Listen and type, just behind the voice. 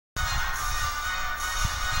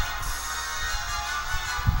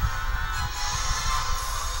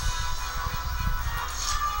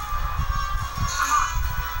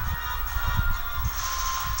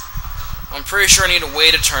pretty sure I need to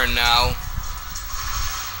wait a turn now.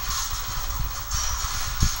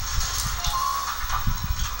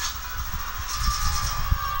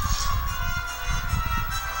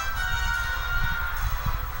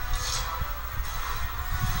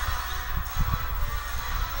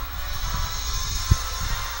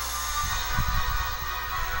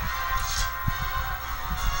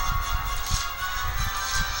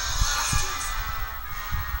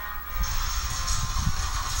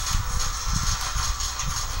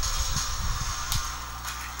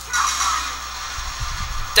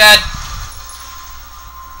 Dead.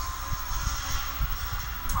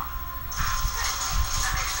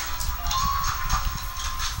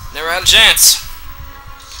 Never had a chance.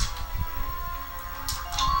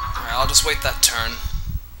 Alright, I'll just wait that turn.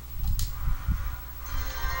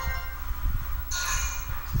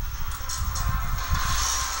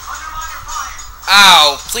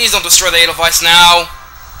 Ow! Please don't destroy the Edelweiss now!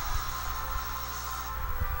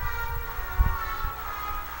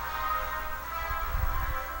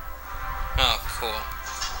 Oh, cool.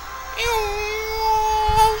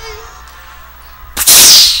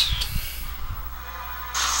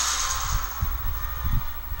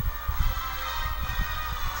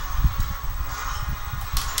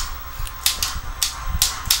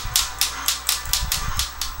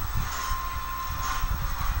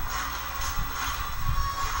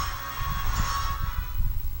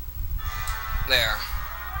 There.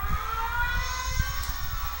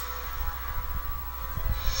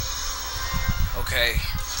 Okay.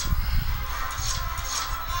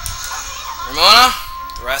 Ramona,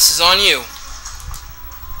 the rest is on you.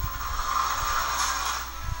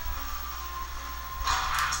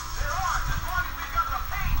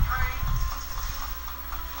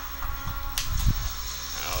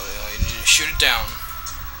 Now you need to shoot it down.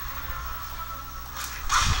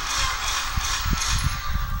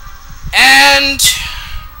 And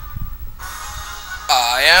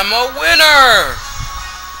I am a winner!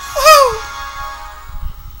 Woo!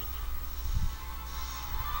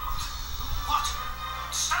 What?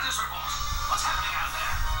 Status report. What's happening out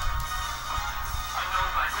there?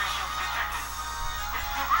 Unknown vibration detected.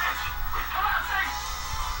 It's the bridge. It's collapsing.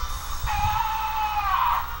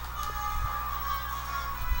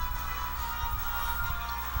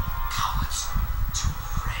 Cowards. Too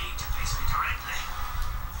afraid to face me directly.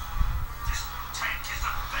 This tank is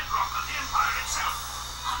the bedrock of the Empire itself.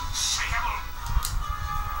 Unshakable.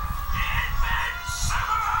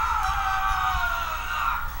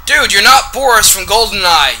 Dude, you're not Boris from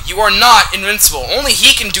Goldeneye. You are not invincible. Only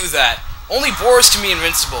he can do that. Only Boris can be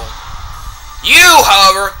invincible. You,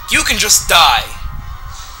 however, you can just die.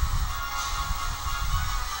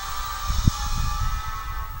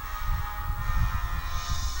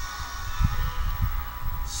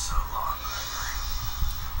 So long, Gregor.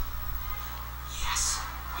 Yes,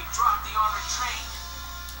 we dropped the armored train.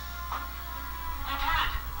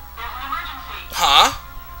 Lieutenant, there's an emergency. Huh?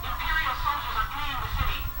 Imperial soldiers are fleeing the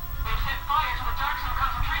city. They've set fire to the Darcsen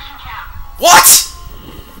concentration camp. What?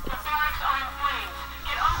 The barracks are in flames.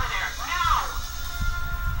 Get over there, now!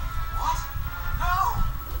 What? No!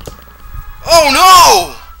 Oh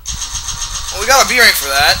no! Well, we got a B rank for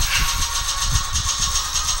that.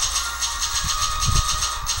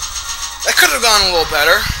 That could have gone a little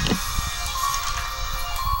better.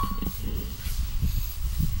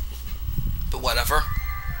 But whatever.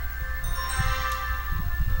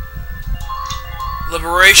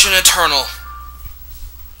 Liberation Eternal.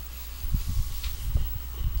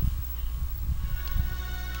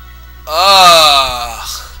 Ugh.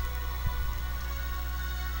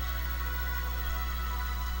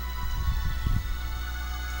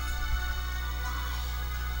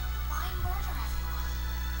 Why murder everyone?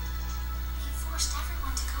 They forced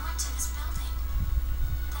everyone to go into this building,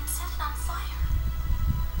 then set it on fire.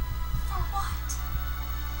 For what?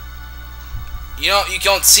 You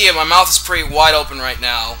don't see it. My mouth is pretty wide open right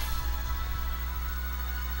now.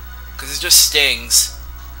 Because it just stings.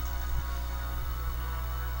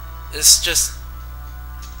 It's just...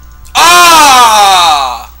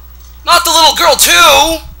 Ah! Not the little girl,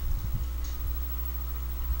 too!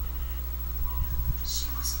 She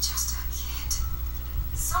was just a kid.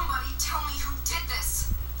 Somebody tell me who did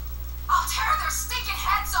this. I'll tear their stinking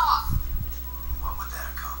heads off. What would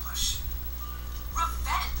that accomplish?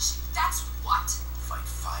 Revenge. That's what. Fight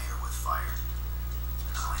fire with fire.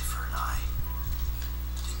 An eye for an eye.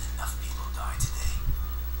 Didn't enough people die today?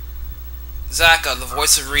 Zaka, the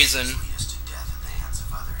voice of reason. Lead us to death in the hands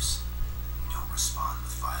of others. We don't respond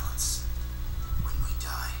with violence. When we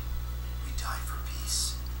die for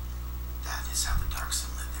peace. That is how the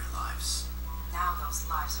Darcsen live their lives. Now those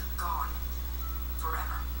lives are gone.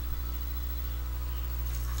 Forever.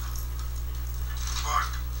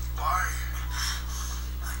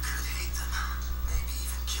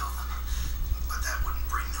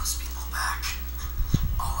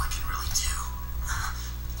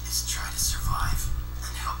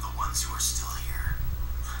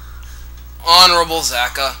 Honorable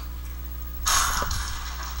Zaka.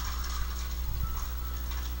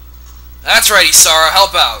 That's right, Isara,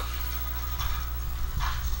 help out.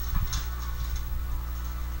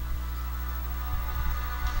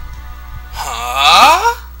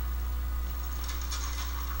 Huh?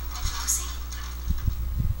 Rosie?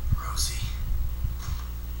 Rosie.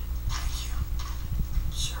 Thank you.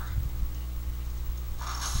 Sure.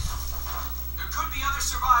 There could be other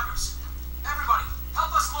survivors. Everybody,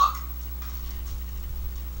 help us look.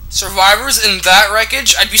 Survivors in that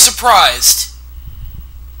wreckage? I'd be surprised.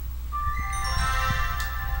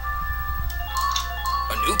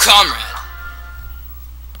 A new comrade.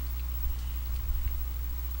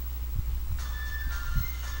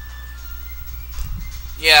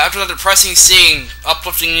 Yeah, after that depressing scene,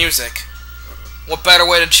 uplifting music. What better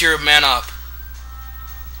way to cheer a man up?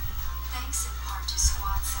 Thanks in part to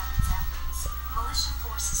Squad 7's efforts, militia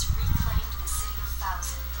forces reclaimed the city of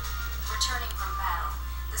Fouzen. Returning from battle,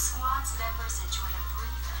 the squad's members enjoyed a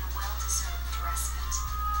brief and well-deserved respite.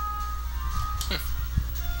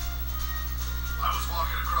 I was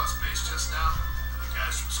walking across base just now, and the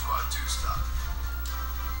guys from Squad 2 stopped.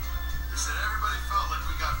 They said everybody felt like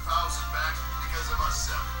we got Fouzen back because of us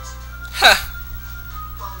Sevens. Huh.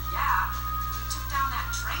 Well, yeah. We took down that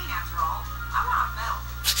train after all. I want a medal.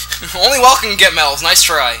 Only Welkin can get medals. Nice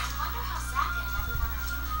try. I wonder how Zaka and everyone are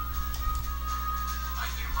doing. I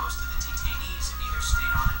hear most of the detainees have either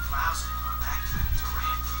stayed on in Fouzen or evacuated to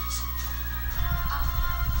Ramses. Oh,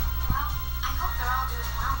 well, I hope they're all doing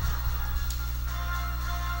well.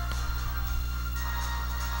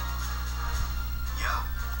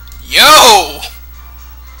 Yo!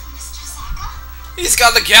 Mr. Zaka? He's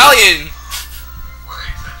got the Gallian!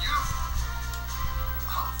 Wait, that you?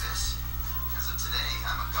 Oh, this? As of today,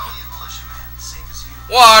 I'm a Gallian militiaman, same as you.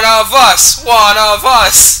 One of us! One of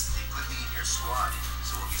us! They put me in your squad,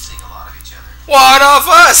 so we'll be seeing a lot of each other. One of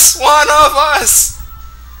us! One of us!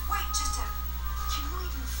 Wait, just a... Can you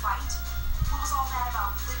even fight? What was all that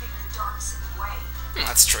about living the Darcsen way?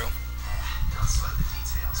 That's true. Don't sweat the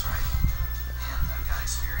details, right? And I've got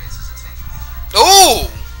experience as a tank commander. Ooh!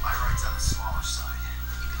 My right's on the smaller side.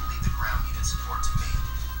 You can leave the ground unit support to me.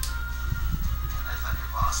 And I thought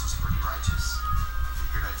your boss was pretty righteous. I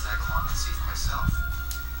figured I'd tag along and see for myself.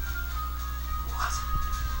 What?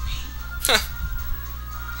 Me? We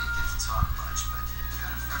didn't get to talk much, but you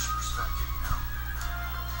got a fresh perspective, you know?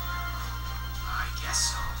 I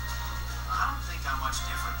guess so. I don't think I'm much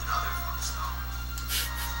different than other folks, though.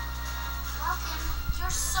 Welkin, you're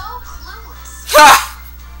so clueless. Ha!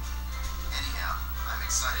 Anyhow, I'm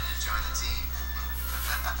excited to join the team.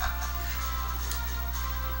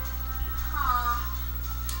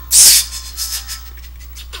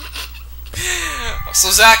 So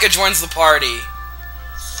Zaka joins the party.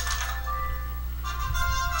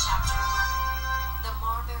 Chapter 11. The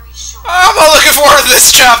Marbury Shore. I'm not looking forward to this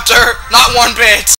chapter! Not one bit!